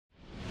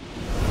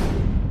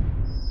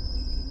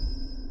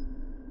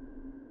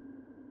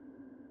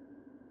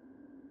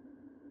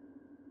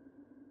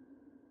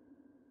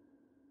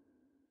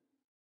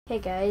Hey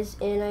guys,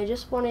 and I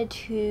just wanted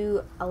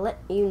to let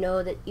you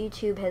know that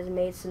YouTube has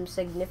made some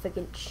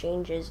significant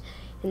changes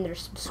in their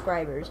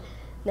subscribers.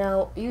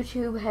 Now,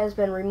 YouTube has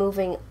been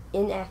removing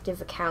inactive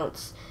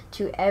accounts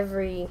to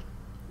every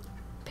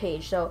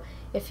page. So,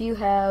 if you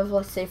have,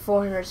 let's say,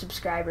 400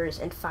 subscribers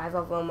and 5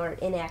 of them are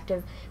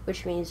inactive,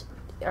 which means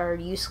are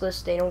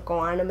useless, they don't go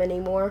on them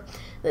anymore,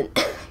 then,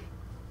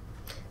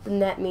 then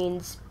that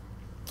means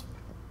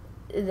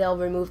they'll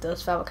remove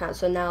those 5 accounts.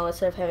 So now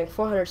instead of having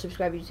 400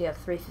 subscribers, you have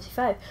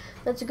 355.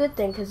 That's a good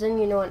thing because then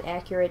you know an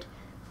accurate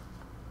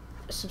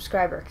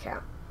subscriber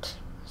count.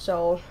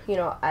 So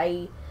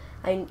I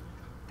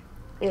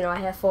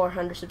have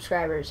 400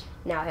 subscribers.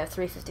 Now I have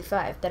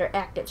 355 that are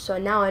active. So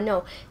now I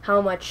know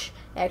how much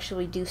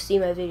actually do see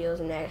my videos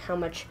and how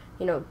much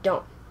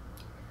don't.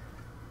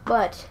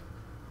 But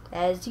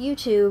as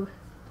YouTube,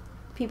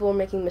 people are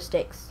making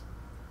mistakes.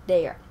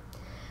 They are.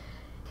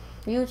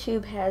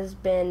 YouTube has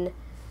been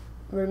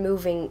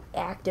removing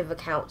active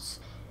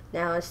accounts.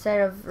 Now instead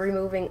of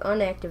removing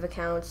inactive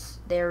accounts,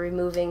 they're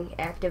removing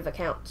active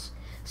accounts.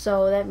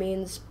 So that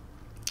means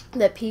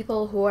that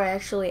people who are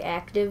actually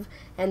active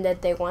and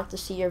that they want to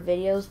see your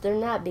videos, they're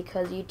not,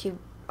 because YouTube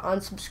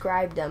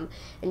unsubscribed them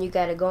and you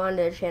gotta go on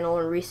their channel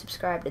and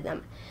resubscribe to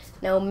them.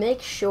 Now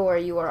make sure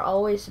you are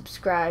always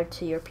subscribed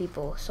to your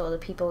people, so the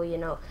people you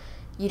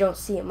don't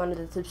see them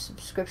under the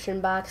subscription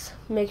box.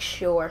 Make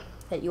sure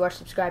that you are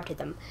subscribed to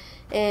them.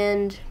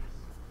 And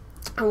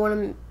I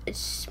want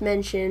to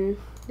mention,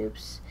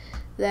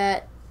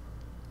 that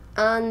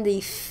on the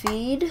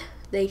feed,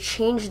 they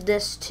changed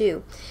this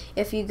too.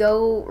 If you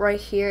go right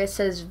here, it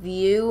says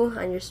view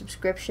on your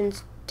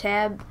subscriptions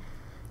tab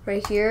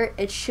right here.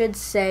 It should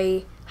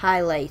say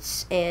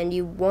highlights, and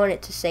you want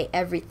it to say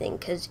everything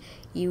because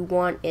you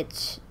want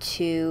it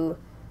to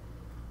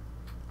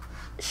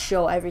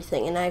show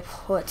everything. And I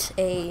put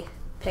a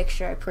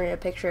picture, I printed a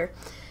picture.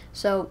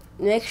 So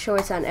make sure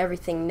it's on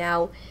everything.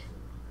 Now,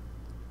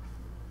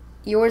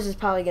 yours is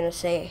probably going to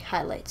say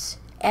highlights.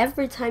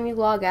 Every time you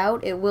log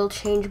out, it will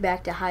change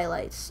back to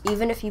highlights,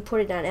 even if you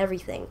put it on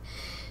everything.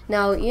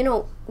 Now,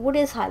 what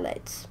is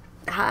highlights?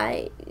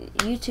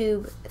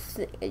 YouTube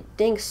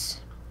thinks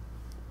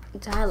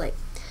it's a highlight.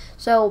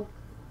 So,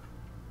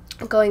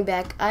 going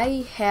back,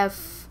 I had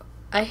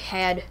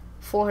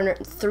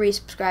 403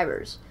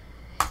 subscribers.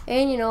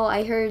 And,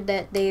 I heard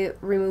that they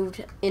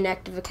removed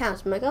inactive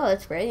accounts. I'm like, oh,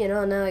 that's great.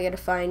 Now I got to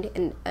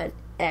find an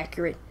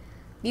accurate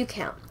view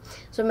count.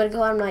 So I'm going to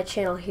go on my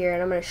channel here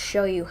and I'm going to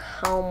show you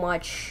how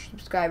much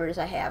subscribers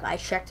I have. I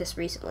checked this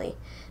recently.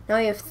 Now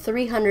I have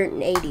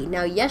 380.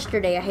 Now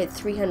yesterday I had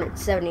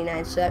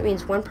 379, so that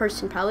means one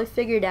person probably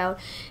figured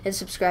out and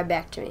subscribed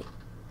back to me.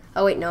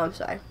 Oh wait, no, I'm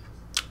sorry.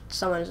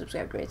 Someone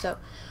subscribed to me. So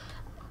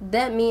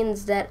that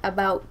means that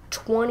about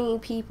 20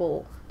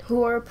 people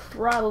who are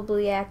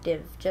probably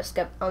active just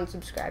got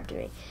unsubscribed to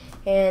me.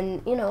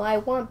 And I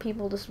want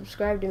people to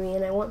subscribe to me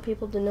and I want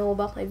people to know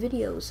about my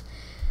videos.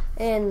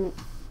 And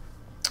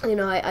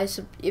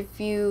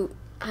the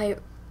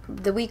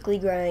Weekly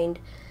Grind,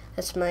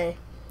 that's one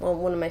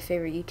of my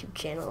favorite YouTube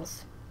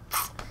channels,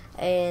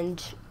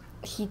 and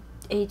he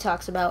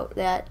talks about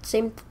that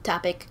same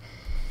topic,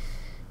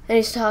 and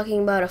he's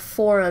talking about a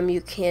forum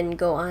you can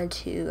go on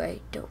to. I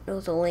don't know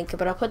the link,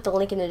 but I'll put the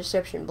link in the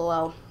description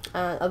below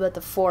about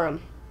the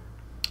forum,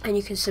 and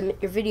you can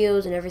submit your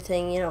videos and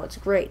everything. It's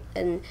great,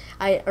 and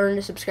I earned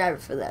a subscriber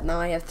for that. Now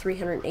I have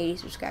 380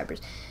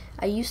 subscribers.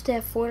 I used to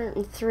have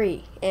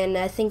 403, and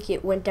I think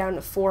it went down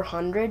to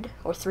 400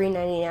 or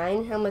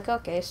 399. I'm like,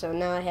 okay, so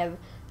now I have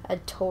a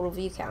total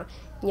view count.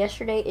 And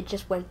yesterday, it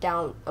just went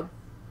down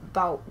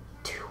about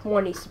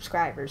 20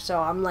 subscribers. So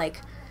I'm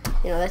like,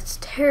 that's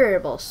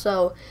terrible.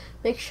 So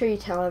make sure you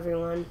tell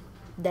everyone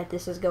that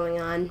this is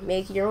going on.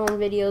 Make your own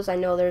videos. I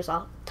know there's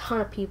a ton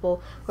of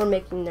people who are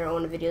making their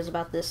own videos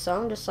about this, so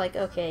I'm just like,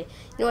 okay,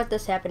 you know what,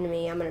 this happened to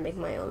me, I'm gonna make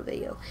my own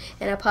video.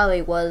 And I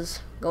probably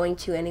was going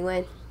to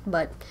anyway,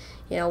 but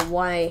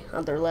why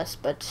other less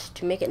but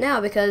to make it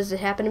now, because it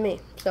happened to me.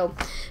 So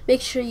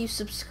make sure you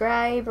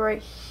subscribe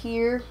right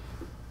here.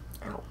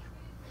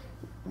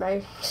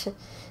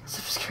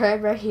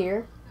 Subscribe right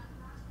here,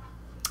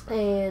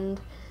 and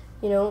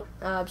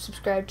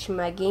subscribe to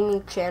my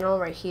gaming channel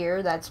right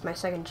here. That's my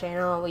second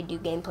channel. We do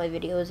gameplay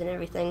videos and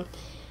everything.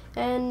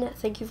 And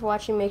thank you for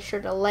watching. Make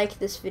sure to like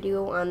this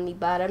video on the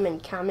bottom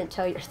and comment,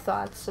 tell your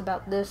thoughts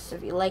about this,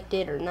 if you liked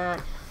it or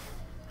not.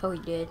 Oh,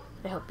 you did.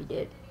 I hope you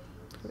did.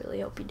 I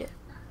really hope you did.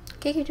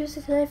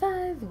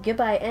 KK2695,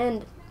 goodbye.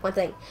 And one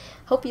thing,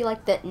 hope you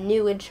liked that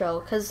new intro,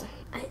 because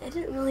I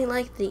didn't really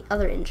like the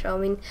other intro. I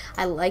mean,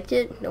 I liked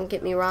it, don't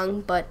get me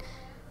wrong, but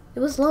it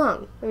was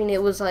long. I mean,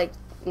 it was like,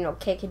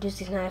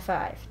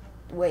 KK2695,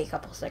 wait a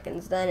couple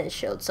seconds, then it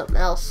showed something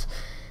else.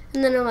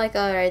 And then I'm like,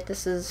 alright,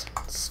 this is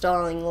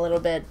stalling a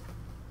little bit.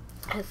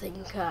 I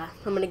think I'm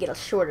going to get a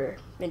shorter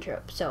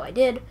intro. So I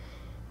did,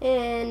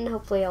 and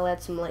hopefully I'll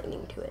add some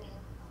lightning to it.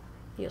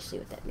 You'll see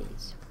what that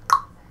means.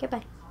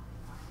 Goodbye.